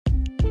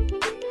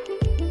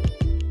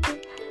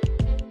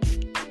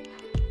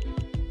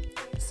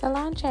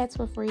Salon Chats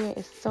with Rhea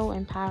is so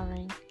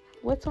empowering.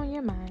 What's on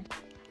your mind?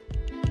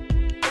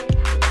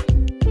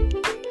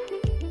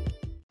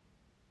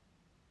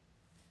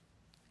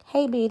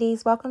 Hey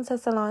beauties, welcome to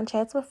Salon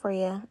Chats with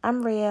Rhea.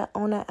 I'm Rhea,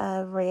 owner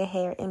of Rhea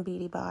Hair and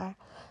Beauty Bar.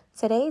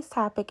 Today's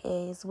topic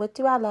is, what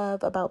do I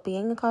love about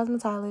being a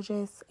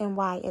cosmetologist and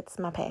why it's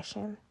my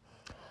passion?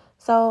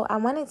 So I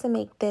wanted to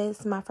make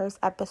this my first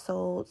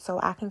episode so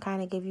I can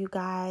kind of give you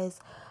guys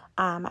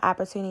an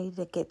opportunity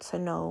to get to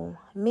know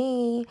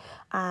me,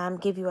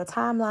 give you a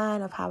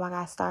timeline of how I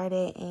got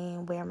started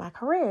and where my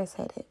career is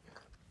headed.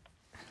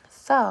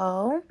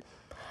 So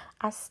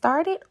I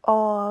started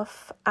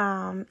off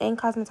in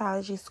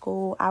cosmetology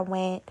school. I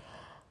went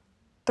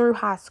through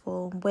high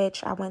school,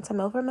 which I went to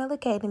Milford Mill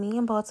Academy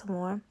in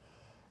Baltimore.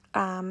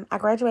 I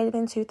graduated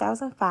in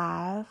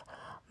 2005.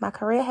 My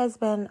career has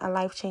been a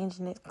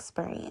life-changing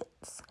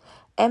experience.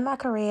 In my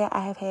career,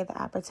 I have had the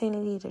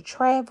opportunity to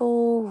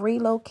travel,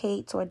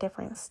 relocate to a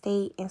different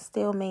state, and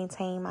still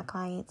maintain my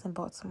clients in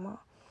Baltimore.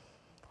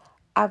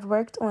 I've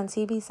worked on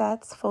TV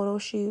sets, photo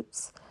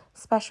shoots,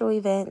 special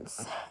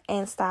events,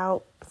 and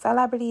styled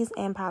celebrities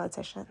and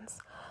politicians.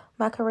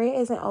 My career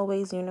isn't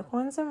always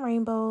unicorns and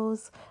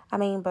rainbows.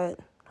 But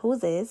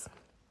whose is?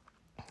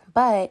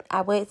 But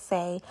I would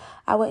say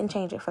I wouldn't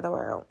change it for the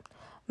world.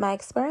 My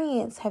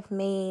experience have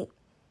made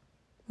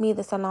me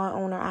the salon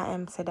owner I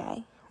am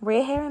today.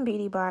 Rhea Hair and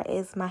Beauty Bar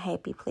is my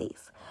happy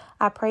place.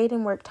 I prayed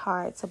and worked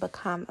hard to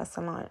become a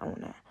salon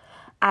owner.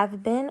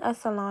 I've been a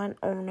salon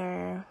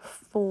owner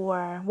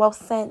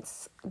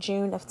since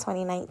June of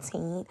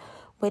 2019,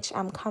 which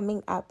I'm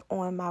coming up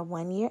on my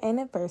 1-year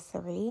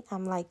anniversary.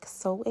 I'm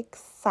so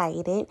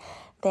excited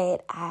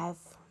that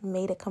I've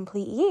made a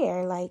complete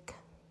year.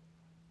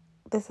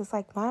 This is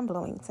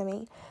mind-blowing to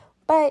me.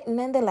 But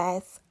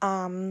nonetheless,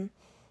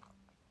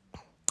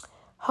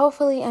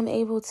 hopefully I'm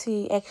able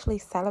to actually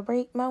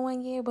celebrate my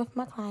 1 year with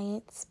my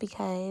clients,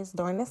 because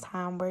during this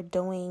time we're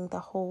doing the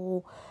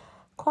whole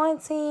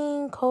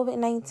quarantine,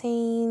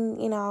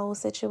 COVID-19,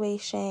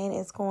 situation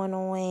is going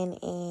on,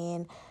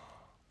 and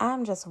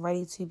I'm just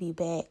ready to be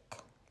back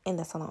in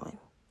the salon.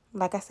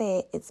 Like I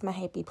said, it's my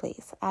happy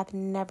place. I've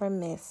never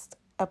missed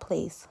a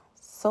place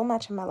so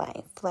much in my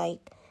life.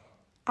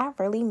 I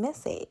really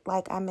miss it.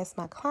 I miss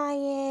my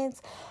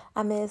clients.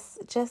 I miss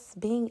just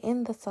being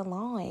in the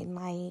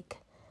salon.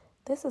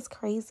 This is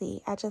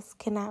crazy. I just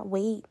cannot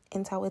wait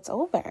until it's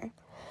over.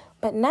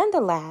 But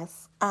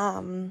nonetheless,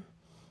 I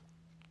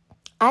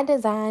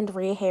designed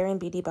Rhea Hair and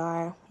Beauty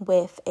Bar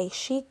with a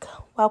chic,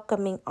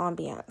 welcoming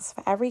ambiance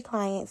for every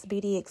client's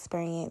beauty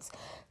experience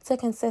to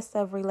consist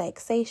of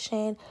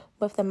relaxation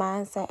with the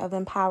mindset of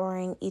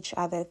empowering each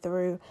other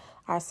through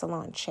our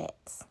salon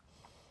chats.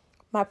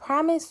 My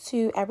promise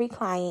to every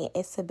client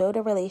is to build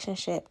a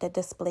relationship that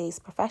displays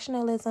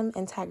professionalism,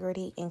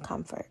 integrity, and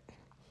comfort.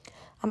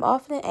 I'm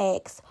often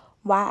asked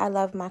why I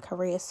love my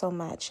career so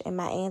much, and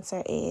my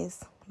answer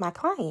is my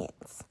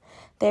clients.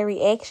 Their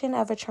reaction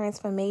of a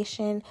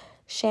transformation,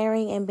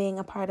 sharing and being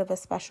a part of a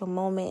special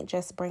moment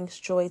just brings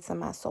joy to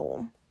my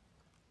soul.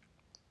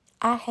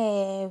 I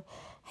have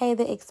had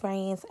the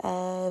experience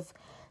of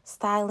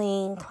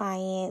styling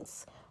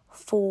clients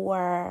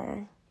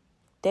for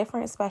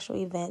different special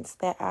events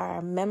that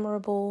are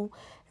memorable,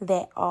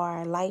 that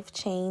are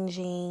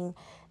life-changing,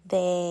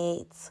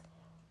 that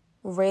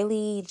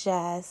really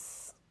just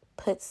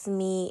puts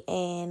me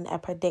in a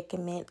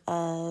predicament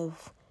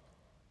of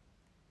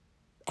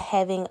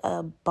having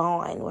a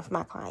bond with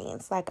my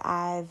clients.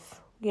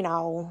 I've,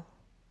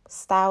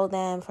 styled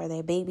them for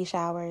their baby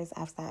showers.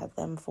 I've styled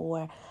them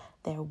for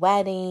their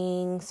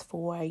weddings,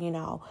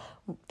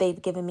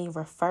 they've given me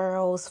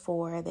referrals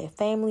for their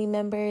family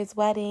members'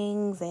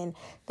 weddings and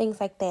things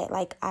like that.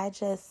 I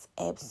just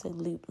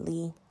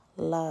absolutely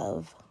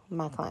love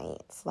my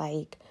clients.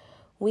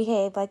 We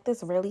have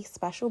this really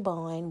special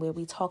bond where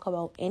we talk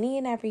about any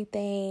and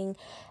everything,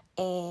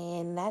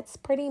 and that's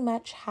pretty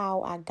much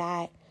how I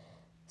got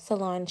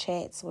Salon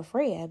Chats with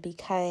Rhea,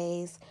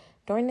 because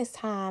during this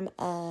time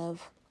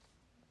of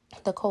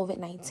the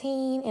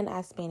COVID-19 and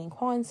us being in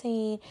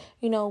quarantine,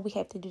 we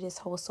have to do this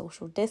whole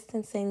social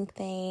distancing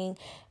thing,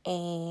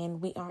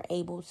 and we aren't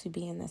able to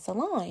be in the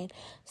salon.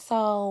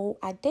 So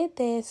I did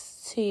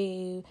this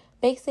to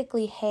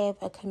basically have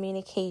a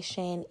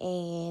communication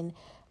and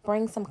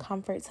bring some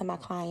comfort to my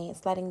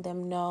clients, letting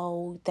them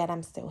know that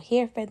I'm still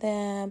here for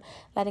them,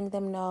 letting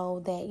them know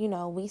that,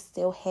 we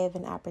still have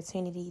an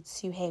opportunity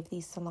to have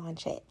these salon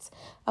chats.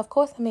 Of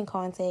course, I'm in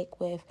contact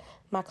with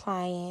my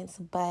clients,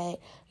 but,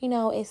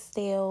 it's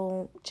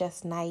still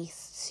just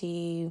nice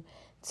to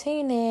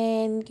tune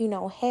in,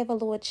 have a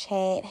little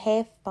chat,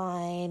 have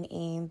fun,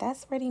 and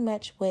that's pretty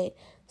much what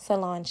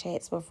Salon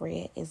Chats with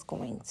Rhea is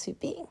going to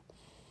be.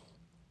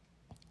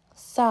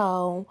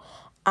 So,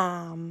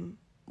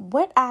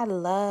 what I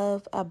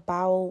love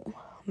about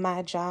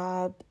my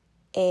job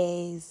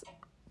is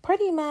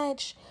pretty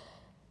much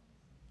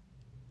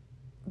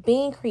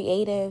being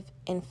creative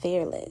and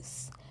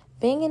fearless.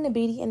 being in the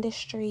beauty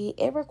industry,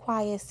 it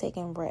requires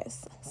taking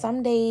risks.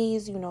 Some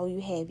days,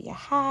 you have your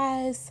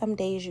highs, some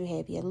days you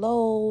have your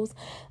lows,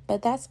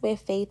 but that's where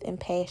faith and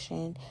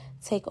passion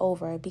take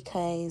over,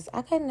 because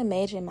I couldn't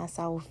imagine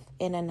myself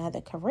in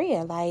another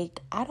career. Like,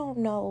 I don't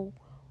know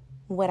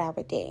what I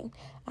would do.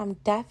 I'm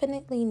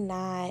definitely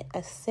not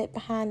a sit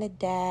behind the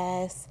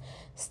desk,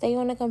 stay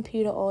on the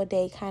computer all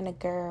day kind of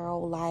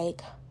girl.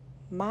 Like,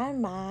 my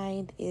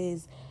mind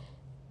is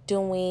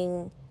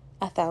doing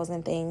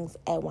 1,000 things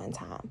at one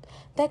time.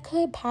 That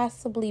could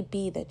possibly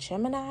be the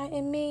Gemini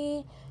in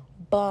me,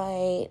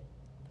 but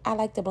I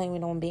like to blame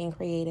it on being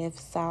creative,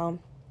 so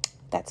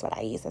that's what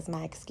I use as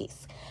my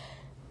excuse.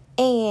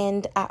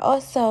 And I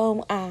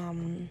also,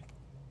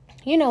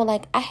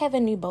 I have a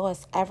new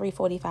boss every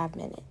 45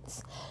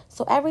 minutes.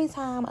 So every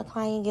time a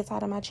client gets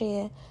out of my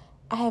chair,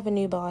 I have a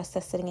new boss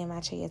that's sitting in my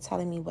chair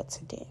telling me what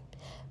to do.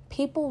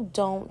 People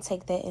don't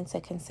take that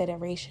into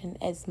consideration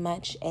as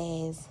much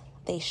as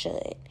they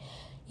should.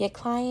 Your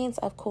clients,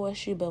 of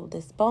course, you build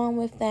this bond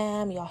with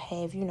them. You'll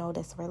have,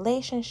 this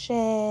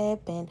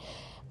relationship, and,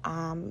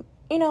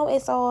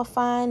 it's all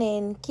fun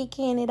and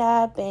kicking it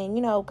up and,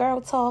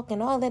 girl talk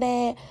and all of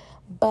that.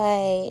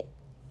 But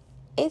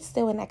it's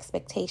still an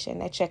expectation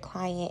that your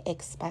client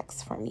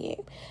expects from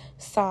you.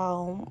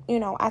 So,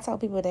 I tell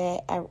people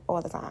that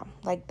all the time.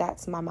 Like,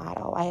 that's my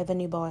motto. I have a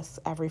new boss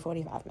every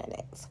 45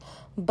 minutes.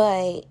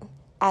 But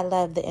I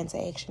love the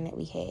interaction that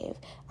we have.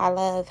 I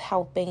love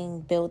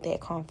helping build their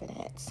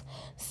confidence.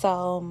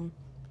 So,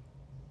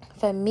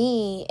 for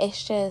me,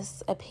 it's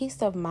just a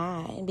peace of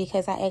mind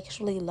because I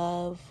actually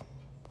love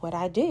what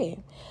I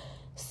do.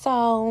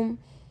 So,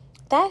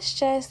 that's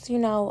just,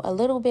 a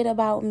little bit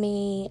about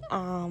me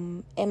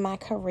in my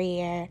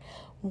career.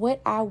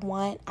 What I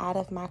want out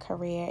of my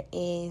career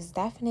is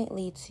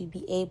definitely to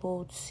be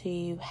able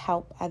to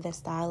help other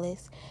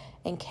stylists,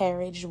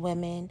 encourage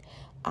women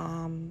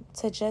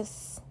to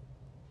just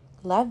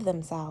love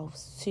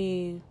themselves,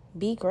 to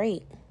be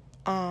great.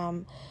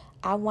 I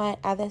want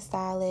other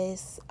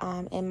stylists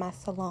in my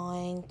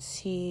salon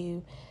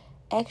to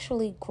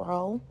actually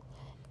grow.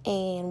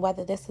 And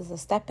whether this is a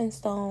stepping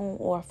stone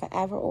or a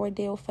forever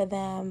ordeal for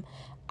them,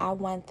 I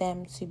want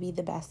them to be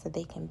the best that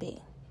they can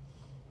be.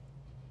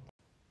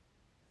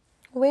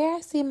 Where I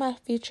see my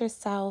future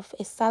self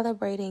is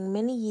celebrating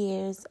many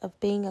years of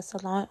being a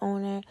salon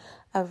owner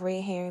of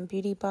Red Hair and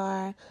Beauty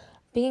Bar,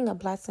 being a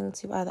blessing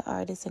to other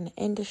artists in the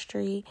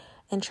industry,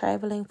 and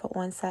traveling for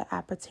on-site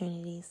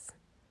opportunities.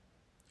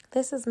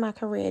 This is my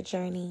career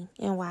journey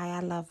and why I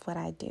love what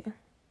I do.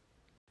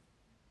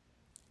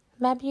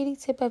 My beauty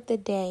tip of the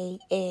day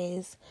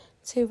is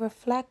to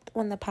reflect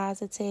on the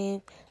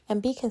positive and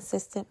be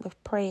consistent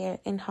with prayer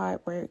and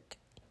hard work.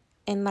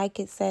 And like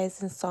it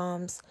says in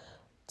Psalms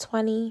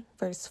 20,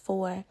 verse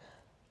 4,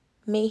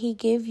 may He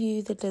give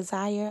you the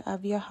desire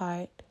of your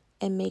heart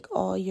and make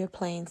all your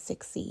plans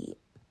succeed.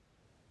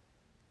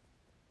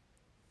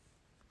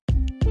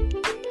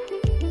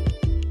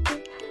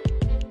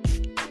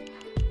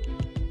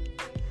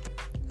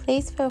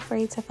 Please feel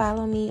free to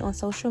follow me on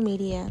social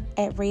media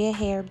at Red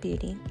Hair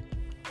Beauty.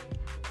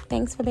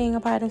 Thanks for being a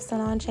part of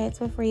Salon Chats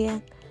with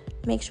Rhea.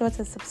 Make sure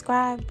to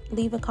subscribe,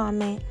 leave a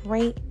comment,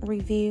 rate,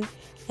 review,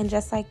 and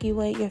just like you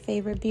would your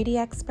favorite beauty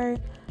expert,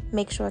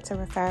 make sure to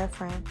refer a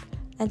friend.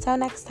 Until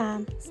next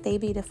time, stay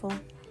beautiful.